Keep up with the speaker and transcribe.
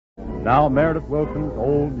Now Meredith Wilson's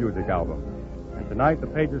old music album. And tonight the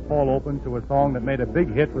pages fall open to a song that made a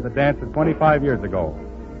big hit with the dancer 25 years ago,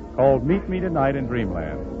 called Meet Me Tonight in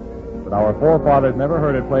Dreamland. But our forefathers never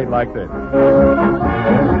heard it played like this.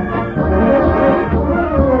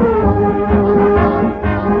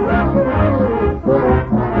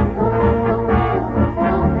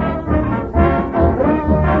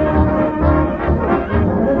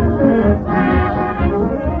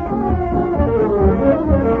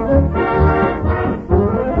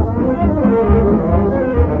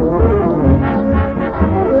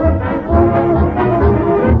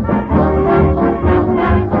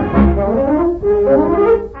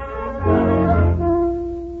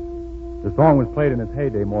 The song was played in its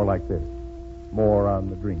heyday more like this, more on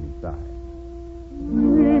the dreamy side.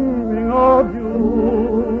 Dreaming of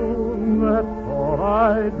you, that's all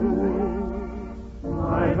I do.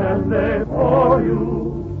 Night and day for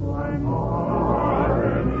you, I'm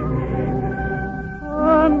already dreaming.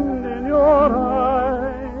 And in your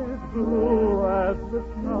eyes, blue as the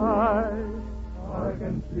sky, I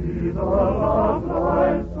can see the love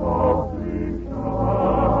light softly shining.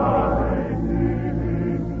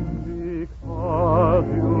 Because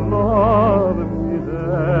you love me,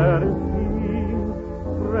 there it seems,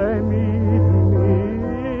 pray meet me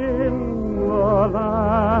in the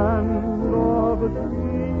land of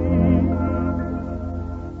dreams.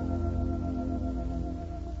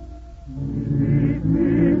 Meet me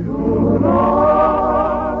tonight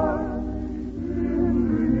in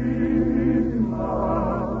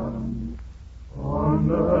Dreamland,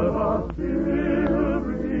 under the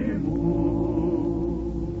silvery moon.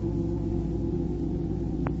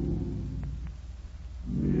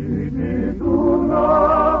 Meet me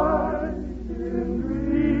tonight in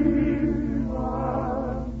Dreamland,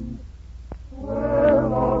 where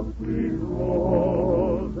love's sweet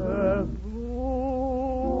roses bloom.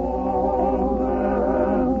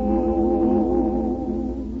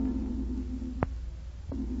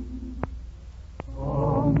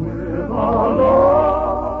 Come with a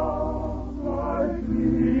love like me,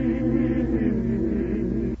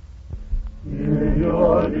 in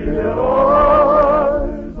your dear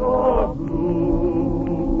eyes of blue.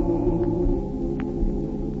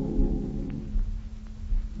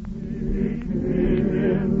 Meet me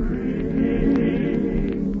in Dreamland,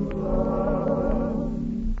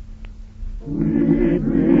 sweet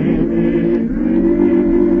dreamy Dreamland.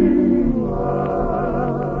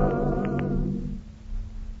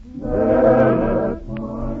 There let's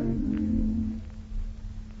find me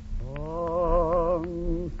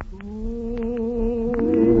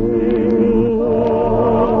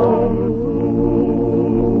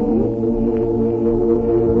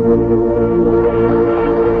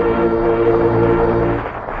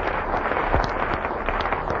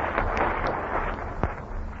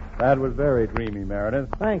That was very dreamy, Meredith.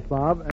 Thanks, Bob.